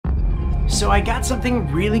so I got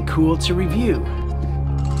something really cool to review.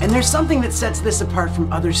 And there's something that sets this apart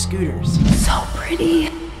from other scooters. So pretty.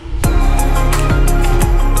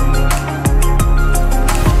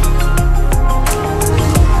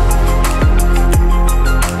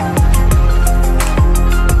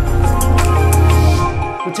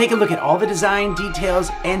 We'll take a look at all the design, details,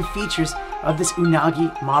 and features of this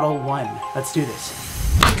Unagi Model One. Let's do this.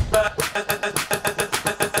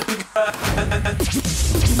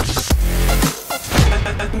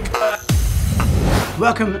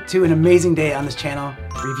 Welcome to an amazing day on this channel,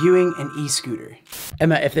 reviewing an e-scooter.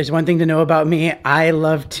 Emma, if there's one thing to know about me, I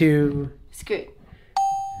love to... Scoot.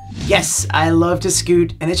 Yes, I love to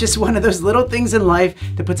scoot, and it's just one of those little things in life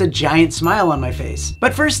that puts a giant smile on my face.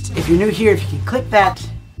 But first, if you're new here, if you can click that,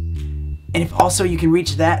 and if also you can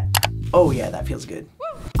reach that, oh yeah, that feels good.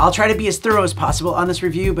 I'll try to be as thorough as possible on this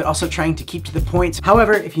review, but also trying to keep to the points.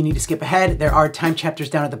 However, if you need to skip ahead, there are time chapters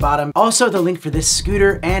down at the bottom. Also, the link for this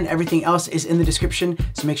scooter and everything else is in the description,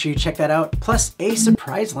 so make sure you check that out, plus a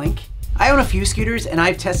surprise link. I own a few scooters and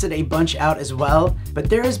I've tested a bunch out as well, but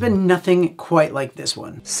there has been nothing quite like this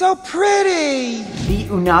one. So pretty! The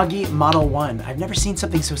Unagi Model One. I've never seen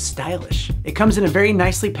something so stylish. It comes in a very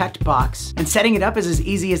nicely packed box, and setting it up is as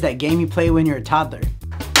easy as that game you play when you're a toddler.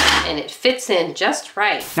 And it fits in just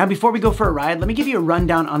right. Now before we go for a ride, let me give you a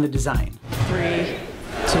rundown on the design. 3,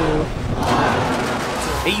 2,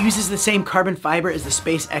 It uses the same carbon fiber as the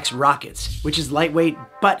SpaceX rockets, which is lightweight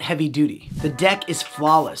but heavy duty. The deck is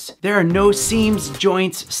flawless. There are no seams,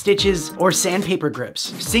 joints, stitches, or sandpaper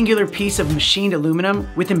grips. Singular piece of machined aluminum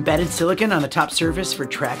with embedded silicon on the top surface for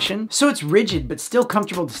traction, so it's rigid but still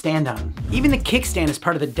comfortable to stand on. Even the kickstand is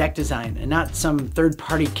part of the deck design and not some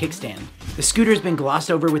third-party kickstand. The scooter has been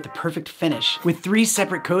glossed over with the perfect finish, with 3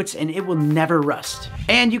 separate coats, and it will never rust.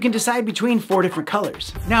 And you can decide between 4 different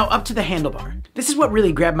colors. Now up to the handlebar. This is what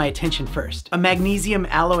really grabbed my attention first. A magnesium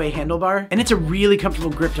alloy handlebar, and it's a really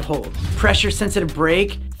comfortable grip to hold. Pressure sensitive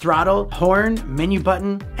brake, throttle, horn, menu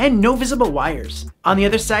button, and no visible wires. On the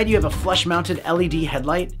other side, you have a flush mounted LED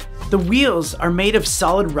headlight. The wheels are made of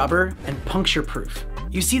solid rubber and puncture proof.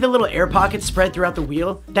 You see the little air pockets spread throughout the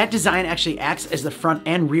wheel? That design actually acts as the front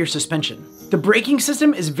and rear suspension. The braking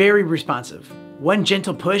system is very responsive. One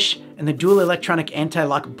gentle push and the dual electronic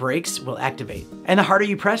anti-lock brakes will activate. And the harder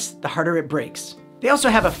you press, the harder it brakes. They also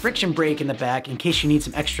have a friction brake in the back in case you need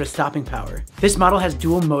some extra stopping power. This model has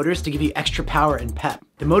dual motors to give you extra power and pep.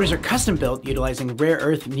 The motors are custom built utilizing rare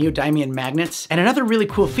earth neodymium magnets. And another really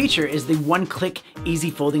cool feature is the one-click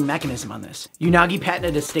easy folding mechanism on this. Unagi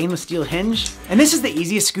patented a stainless steel hinge, and this is the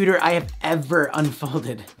easiest scooter I have ever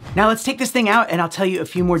unfolded. Now let's take this thing out and I'll tell you a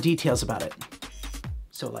few more details about it.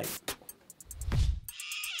 So light.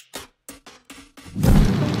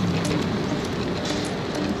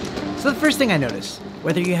 So the first thing I noticed,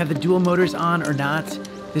 whether you have the dual motors on or not,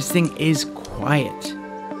 this thing is quiet.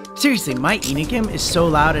 Seriously, my Enigim is so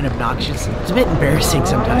loud and obnoxious, it's a bit embarrassing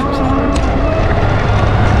sometimes.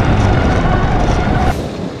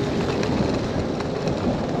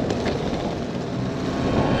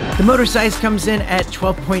 The motor size comes in at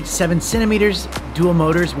 12.7 centimeters, dual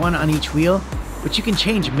motors, 1 on each wheel, which you can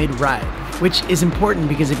change mid-ride, which is important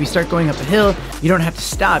because if you start going up a hill, you don't have to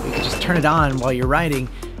stop, you can just turn it on while you're riding,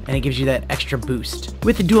 and it gives you that extra boost.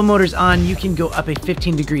 With the dual motors on, you can go up a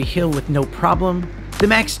 15-degree hill with no problem. The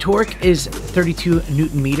max torque is 32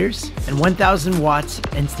 Newton meters and 1,000 watts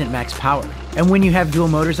instant max power. And when you have dual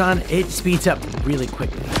motors on, it speeds up really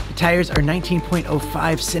quickly. The tires are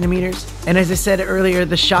 19.05 centimeters, and as I said earlier,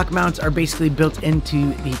 the shock mounts are basically built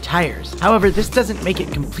into the tires. However, this doesn't make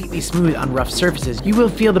it completely smooth on rough surfaces. You will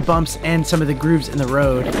feel the bumps and some of the grooves in the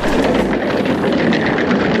road.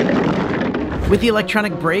 With the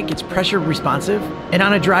electronic brake, it's pressure responsive, and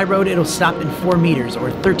on a dry road, it'll stop in 4 meters or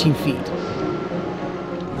 13 feet.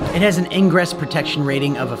 It has an ingress protection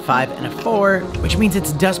rating of a 5 and a 4, which means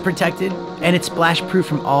it's dust protected, and it's splash proof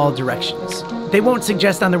from all directions. They won't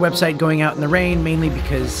suggest on their website going out in the rain, mainly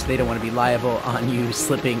because they don't want to be liable on you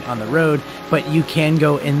slipping on the road, but you can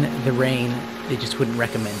go in the rain. They just wouldn't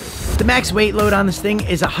recommend it. The max weight load on this thing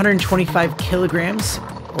is 125 kilograms,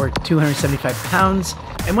 or 275 pounds.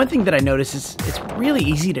 And one thing that I noticed is it's really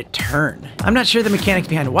easy to turn. I'm not sure the mechanics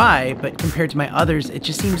behind why, but compared to my others, it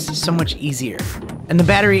just seems so much easier. And the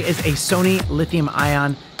battery is a Sony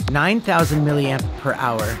lithium-ion 9,000 milliamp per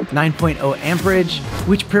hour, 9.0 amperage,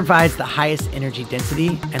 which provides the highest energy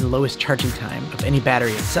density and lowest charging time of any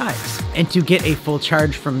battery its size. And to get a full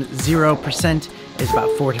charge from 0% is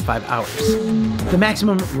about 4 to 5 hours. The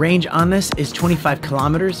maximum range on this is 25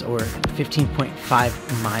 kilometers or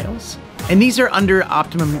 15.5 miles. And these are under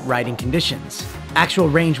optimum riding conditions. Actual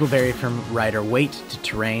range will vary from rider weight to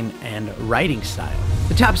terrain and riding style.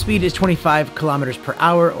 The top speed is 25 kilometers per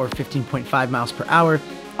hour or 15.5 miles per hour,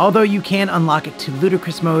 although you can unlock it to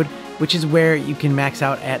ludicrous mode, which is where you can max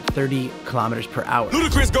out at 30 kilometers per hour.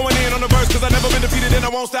 Ludicrous going in on the verse cause I never been defeated and I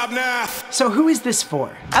won't stop now. So who is this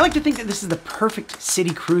for? I like to think that this is the perfect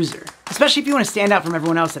city cruiser, especially if you want to stand out from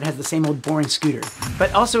everyone else that has the same old boring scooter.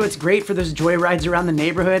 But also it's great for those joy rides around the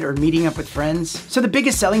neighborhood or meeting up with friends. So the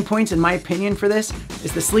biggest selling points in my opinion for this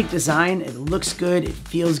is the sleek design. It looks good, it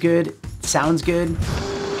feels good, it sounds good.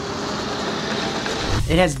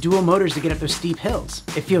 It has dual motors to get up those steep hills.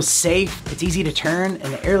 It feels safe, it's easy to turn,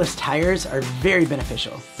 and the airless tires are very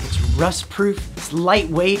beneficial. It's rust-proof, it's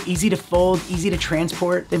lightweight, easy to fold, easy to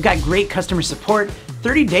transport. They've got great customer support,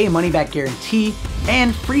 30-day money-back guarantee,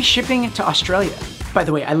 and free shipping to Australia. By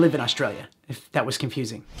the way, I live in Australia, if that was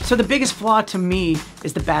confusing. So the biggest flaw to me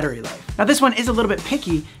is the battery life. Now this one is a little bit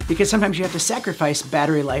picky because sometimes you have to sacrifice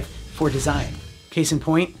battery life for design. Case in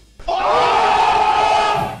point.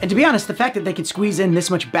 And to be honest, the fact that they could squeeze in this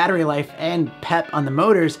much battery life and pep on the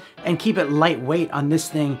motors and keep it lightweight on this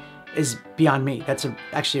thing is beyond me. That's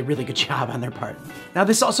actually a really good job on their part. Now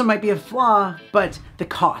this also might be a flaw, but the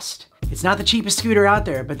cost. It's not the cheapest scooter out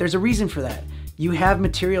there, but there's a reason for that. You have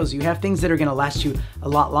materials, you have things that are gonna last you a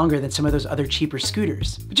lot longer than some of those other cheaper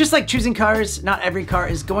scooters. But just like choosing cars, not every car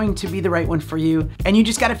is going to be the right one for you, and you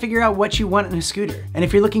just gotta figure out what you want in a scooter. And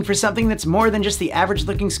if you're looking for something that's more than just the average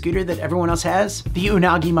looking scooter that everyone else has, the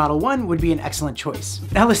Unagi Model One would be an excellent choice.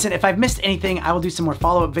 Now listen, if I've missed anything, I will do some more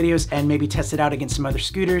follow-up videos and maybe test it out against some other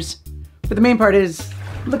scooters. But the main part is,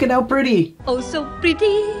 look at how pretty. Oh, so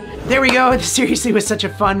pretty. There we go. This seriously was such a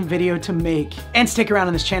fun video to make. And stick around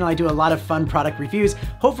on this channel. I do a lot of fun product reviews.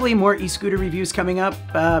 Hopefully more e-scooter reviews coming up.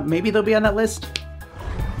 Maybe they'll be on that list.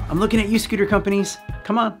 I'm looking at you scooter companies.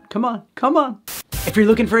 Come on, come on, come on. If you're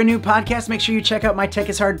looking for a new podcast, make sure you check out my Tech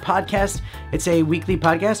is Hard podcast. It's a weekly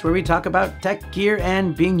podcast where we talk about tech, gear,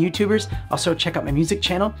 and being YouTubers. Also check out my music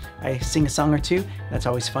channel. I sing a song or two. That's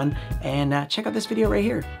always fun. And check out this video right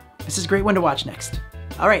here. This is a great one to watch next.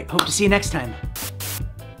 All right, hope to see you next time.